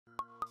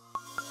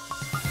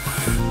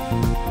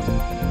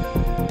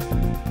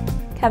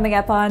Coming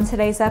up on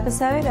today's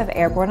episode of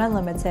Airborne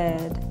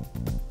Unlimited.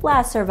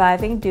 Last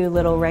surviving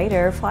Doolittle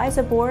Raider flies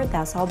aboard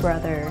That's All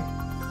Brother.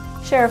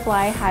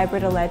 SureFly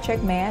hybrid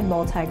electric manned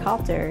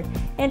multi-copter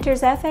enters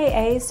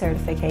FAA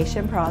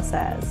certification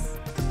process.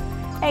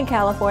 And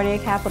California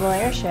Capital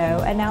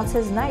Airshow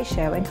announces night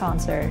show and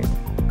concert.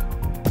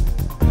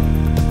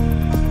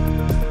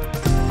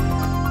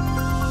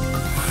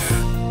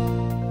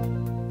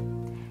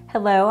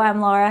 Hello, I'm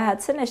Laura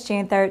Hudson. It's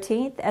June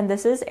 13th, and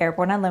this is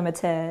Airborne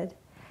Unlimited.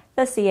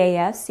 The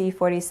CAF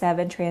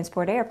C-47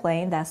 transport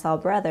airplane, That's All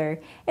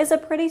Brother, is a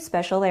pretty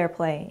special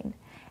airplane.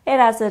 It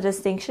has the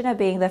distinction of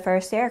being the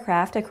first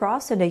aircraft to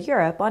cross into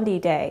Europe on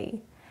D-Day.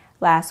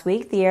 Last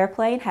week, the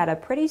airplane had a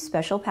pretty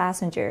special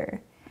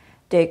passenger.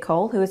 Dick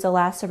Cole, who is the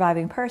last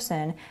surviving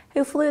person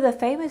who flew the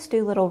famous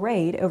Doolittle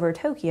Raid over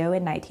Tokyo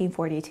in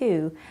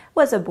 1942,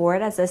 was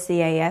aboard as the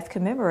CAF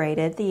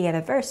commemorated the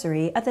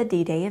anniversary of the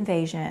D-Day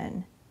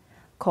invasion.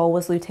 Cole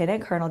was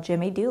Lieutenant Colonel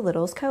Jimmy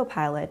Doolittle's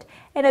co-pilot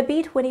in a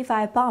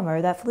B-25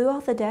 bomber that flew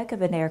off the deck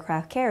of an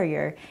aircraft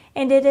carrier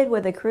and ended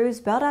with the crews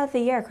bailed out of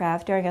the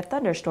aircraft during a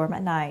thunderstorm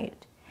at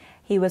night.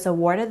 He was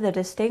awarded the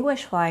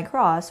Distinguished Flying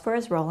Cross for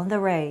his role in the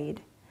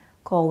raid.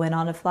 Cole went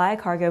on to fly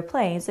cargo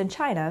planes in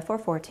China for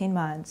 14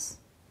 months.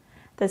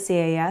 The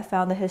CAF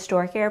found the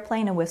historic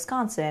airplane in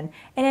Wisconsin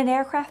in an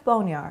aircraft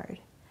boneyard.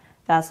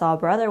 That's All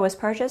Brother was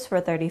purchased for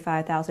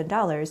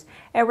 $35,000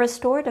 and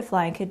restored to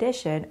flying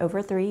condition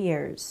over 3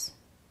 years.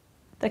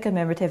 The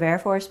commemorative Air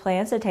Force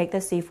plans to take the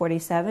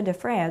C-47 to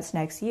France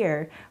next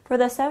year for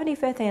the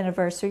 75th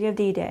anniversary of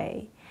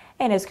D-Day,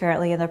 and is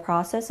currently in the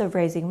process of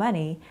raising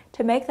money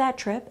to make that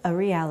trip a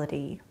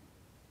reality.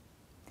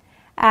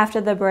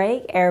 After the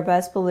break,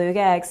 Airbus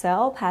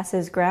BelugaXL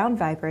passes ground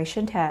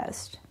vibration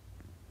test.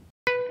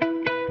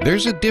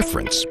 There's a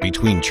difference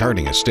between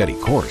charting a steady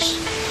course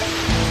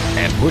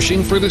and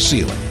pushing for the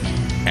ceiling.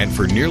 And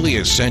for nearly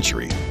a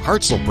century,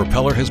 Hartzell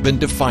Propeller has been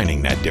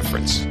defining that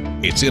difference.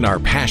 It's in our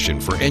passion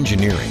for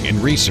engineering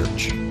and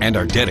research and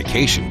our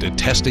dedication to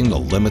testing the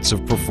limits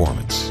of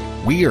performance.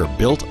 We are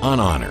built on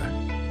honor.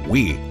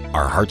 We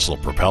are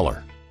Hartzell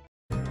Propeller.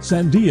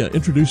 Sandia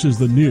introduces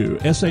the new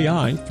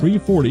SAI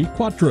 340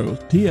 Quattro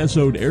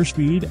TSO'd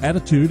airspeed,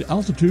 attitude,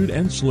 altitude,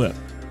 and slip.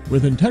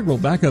 With integral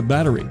backup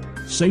battery,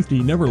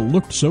 safety never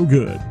looked so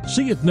good.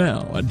 See it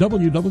now at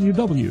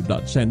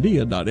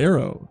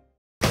www.sandia.aero.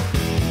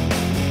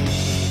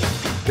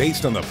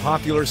 Based on the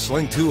popular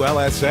Sling 2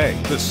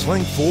 LSA, the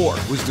Sling 4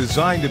 was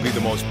designed to be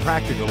the most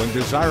practical and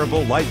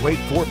desirable lightweight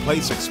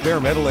four-place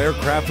experimental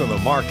aircraft on the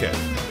market.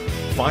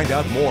 Find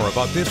out more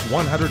about this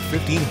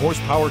 115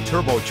 horsepower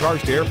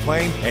turbocharged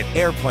airplane at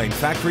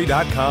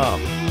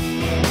airplanefactory.com.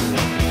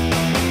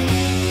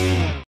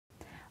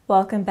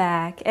 Welcome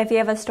back. If you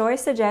have a story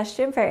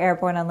suggestion for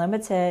Airborne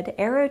Unlimited,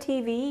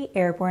 Aero-TV,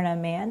 Airborne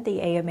Unmanned,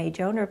 the AMA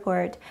Drone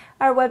Report,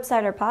 our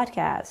website or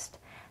podcast,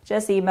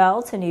 just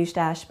email to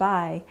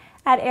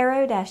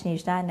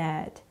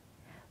news-by@aero-news.net.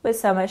 With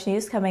so much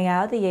news coming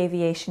out of the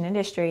aviation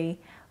industry,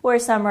 we're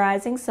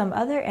summarizing some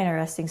other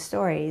interesting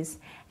stories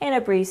in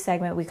a brief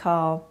segment we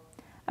call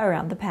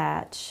Around the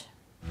Patch.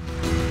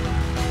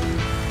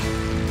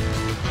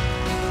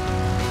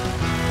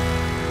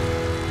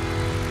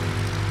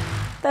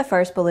 The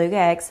first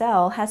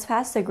BelugaXL has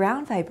passed the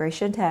ground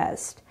vibration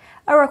test,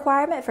 a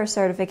requirement for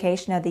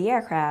certification of the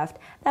aircraft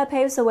that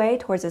paves the way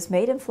towards its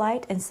maiden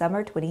flight in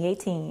summer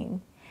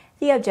 2018.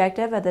 The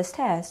objective of this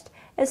test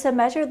is to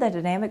measure the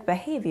dynamic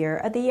behavior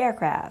of the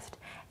aircraft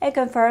and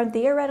confirm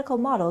theoretical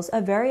models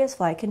of various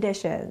flight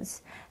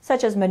conditions,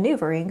 such as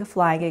maneuvering,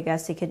 flying in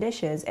gusty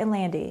conditions, and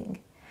landing.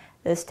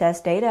 This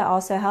test data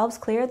also helps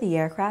clear the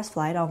aircraft's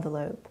flight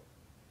envelope.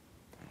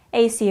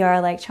 ACR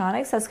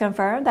Electronics has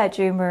confirmed that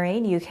Dream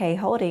Marine UK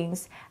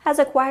Holdings has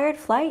acquired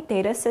Flight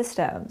Data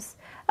Systems,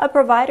 a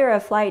provider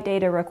of flight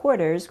data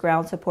recorders,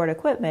 ground support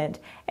equipment,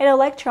 and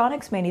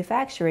electronics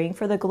manufacturing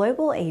for the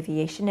global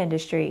aviation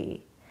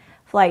industry.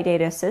 Flight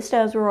Data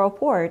Systems will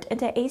report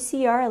into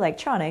ACR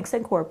Electronics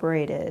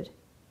Incorporated.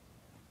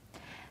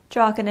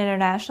 Draken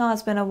International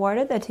has been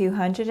awarded the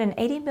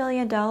 $280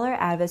 million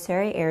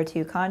Adversary Air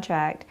 2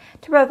 contract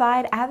to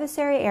provide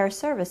adversary air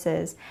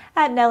services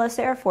at Nellis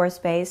Air Force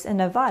Base in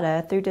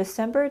Nevada through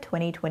December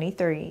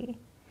 2023.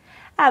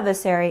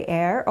 Adversary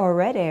Air, or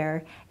Red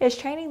Air, is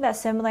training that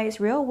simulates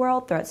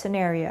real-world threat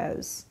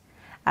scenarios.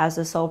 As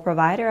the sole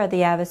provider of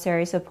the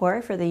adversary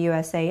support for the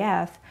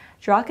USAF,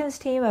 Draken's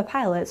team of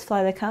pilots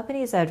fly the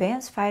company's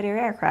advanced fighter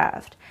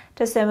aircraft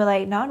to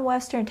simulate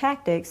non-Western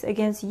tactics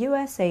against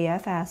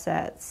USAF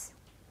assets.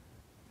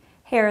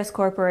 Harris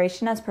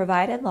Corporation has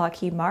provided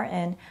Lockheed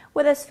Martin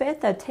with its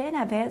fifth of 10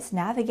 advanced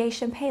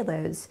navigation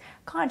payloads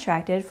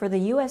contracted for the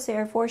US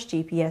Air Force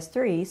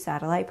GPS-3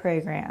 satellite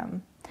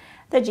program.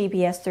 The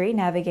GPS-3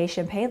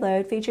 navigation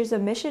payload features a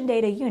mission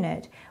data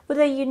unit with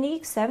a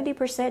unique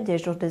 70%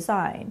 digital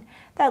design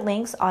that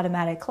links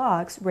automatic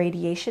clocks,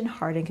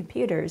 radiation-hardened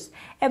computers,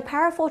 and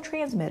powerful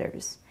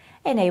transmitters,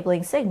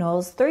 enabling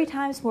signals 3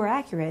 times more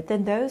accurate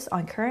than those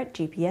on current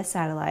GPS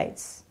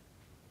satellites.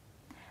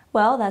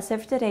 Well, that's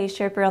it for today's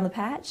trip around the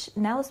patch.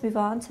 Now let's move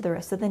on to the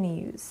rest of the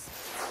news.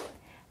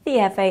 The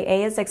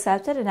FAA has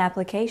accepted an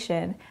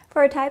application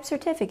for a type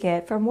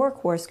certificate from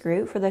Workhorse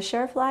Group for the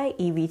SureFly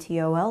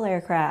eVTOL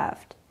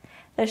aircraft.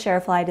 The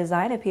SureFly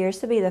design appears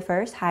to be the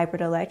first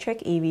hybrid electric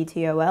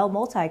eVTOL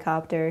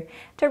multi-copter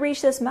to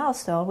reach this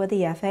milestone with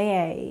the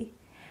FAA.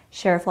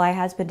 SureFly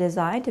has been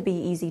designed to be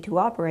easy to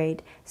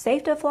operate,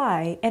 safe to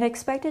fly, and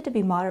expected to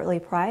be moderately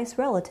priced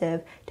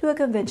relative to a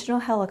conventional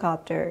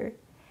helicopter.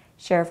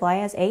 SureFly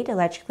has 8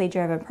 electrically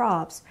driven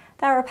props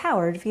that are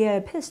powered via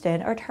a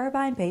piston or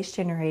turbine-based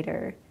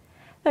generator.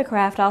 The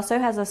craft also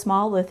has a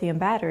small lithium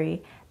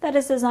battery that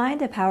is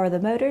designed to power the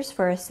motors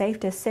for a safe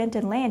descent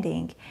and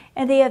landing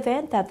in the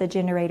event that the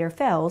generator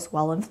fails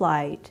while in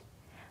flight.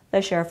 The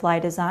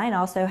SureFly design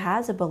also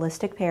has a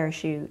ballistic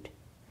parachute.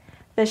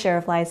 The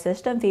SureFly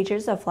system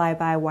features a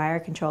fly-by-wire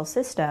control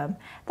system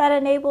that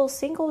enables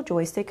single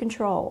joystick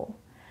control.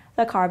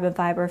 The carbon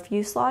fiber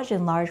fuselage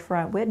and large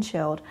front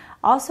windshield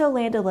also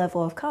lend a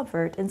level of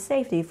comfort and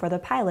safety for the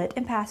pilot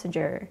and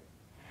passenger.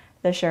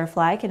 The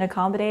SureFly can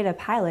accommodate a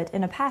pilot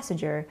and a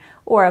passenger,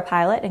 or a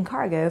pilot and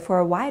cargo for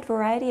a wide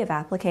variety of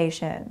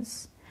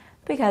applications.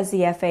 Because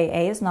the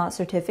FAA is not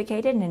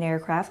certificated in an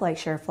aircraft like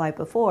SureFly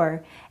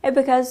before, and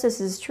because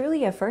this is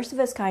truly a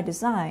first-of-its-kind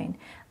design,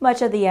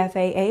 much of the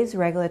FAA's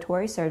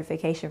regulatory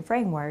certification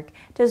framework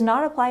does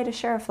not apply to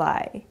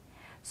SureFly.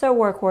 So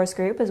Workhorse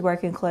Group is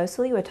working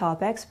closely with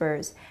top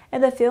experts in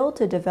the field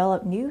to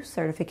develop new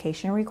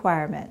certification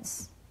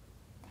requirements.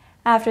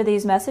 After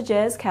these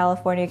messages,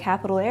 California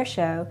Capital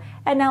Airshow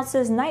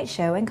announces night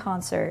show and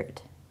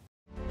concert.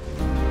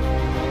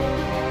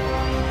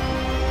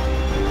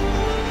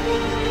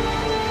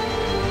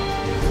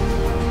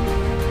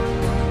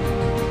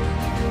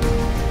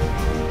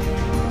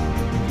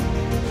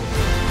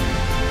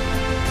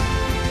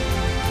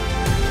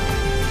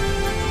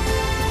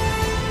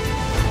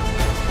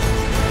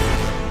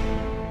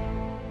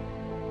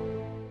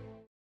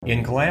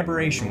 In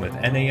collaboration with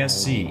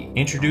NASC,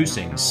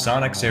 introducing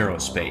Sonex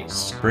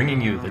Aerospace, bringing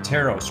you the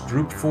Taros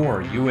Group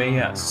 4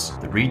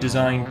 UAS, the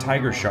redesigned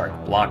Tiger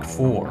Shark Block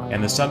 4,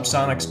 and the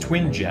Subsonics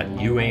Twinjet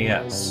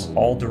UAS,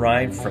 all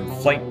derived from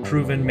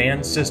flight-proven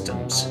manned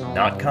systems,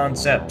 not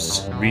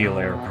concepts, real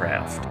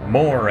aircraft.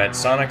 More at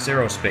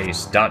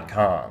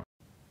sonexaerospace.com.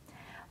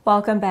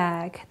 Welcome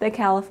back. The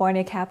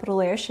California Capital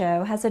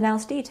Airshow has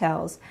announced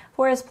details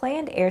for its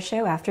planned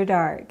Airshow After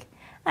Dark,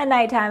 a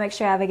nighttime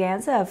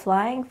extravaganza of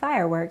flying,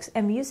 fireworks,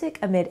 and music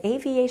amid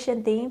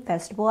aviation-themed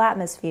festival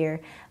atmosphere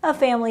of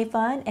family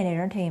fun and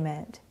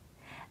entertainment.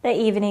 The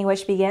evening,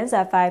 which begins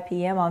at 5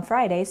 p.m. on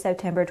Friday,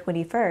 September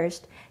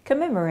 21st,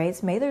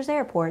 commemorates Mather's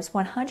Airport's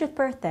 100th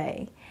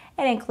birthday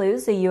and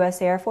includes the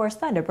US Air Force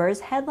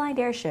Thunderbirds-headlined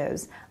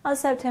airshows on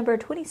September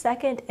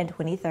 22nd and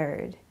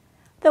 23rd.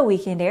 The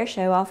weekend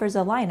airshow offers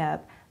a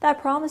lineup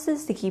that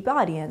promises to keep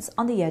audience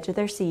on the edge of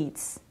their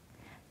seats.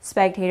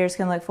 Spectators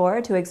can look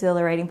forward to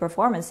exhilarating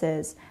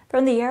performances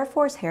from the Air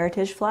Force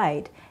Heritage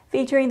Flight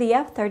featuring the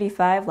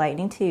F-35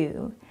 Lightning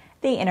II,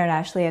 the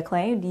internationally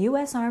acclaimed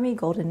U.S. Army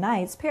Golden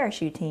Knights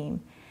parachute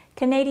team,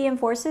 Canadian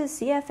Forces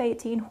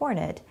CF-18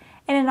 Hornet,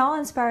 and an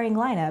awe-inspiring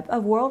lineup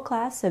of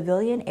world-class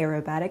civilian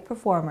aerobatic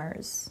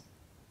performers.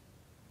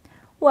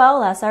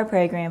 Well, that's our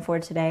program for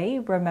today.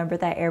 Remember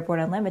that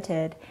Airborne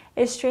Unlimited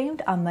is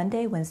streamed on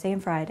Monday, Wednesday,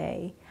 and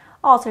Friday,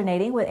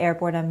 alternating with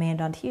Airborne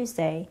Unmanned on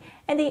Tuesday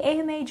and the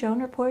AMA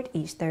Drone Report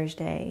each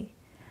Thursday.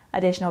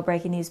 Additional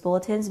breaking news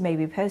bulletins may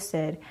be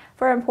posted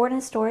for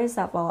important stories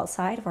that fall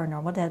outside of our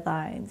normal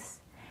deadlines.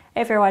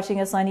 If you're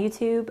watching us on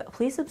YouTube,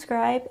 please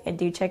subscribe and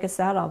do check us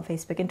out on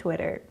Facebook and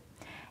Twitter.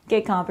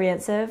 Get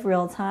comprehensive,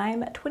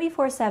 real-time,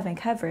 24/7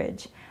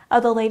 coverage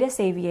of the latest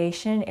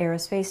aviation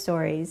aerospace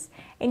stories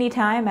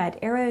anytime at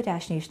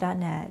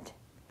aero-news.net.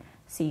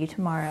 See you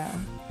tomorrow.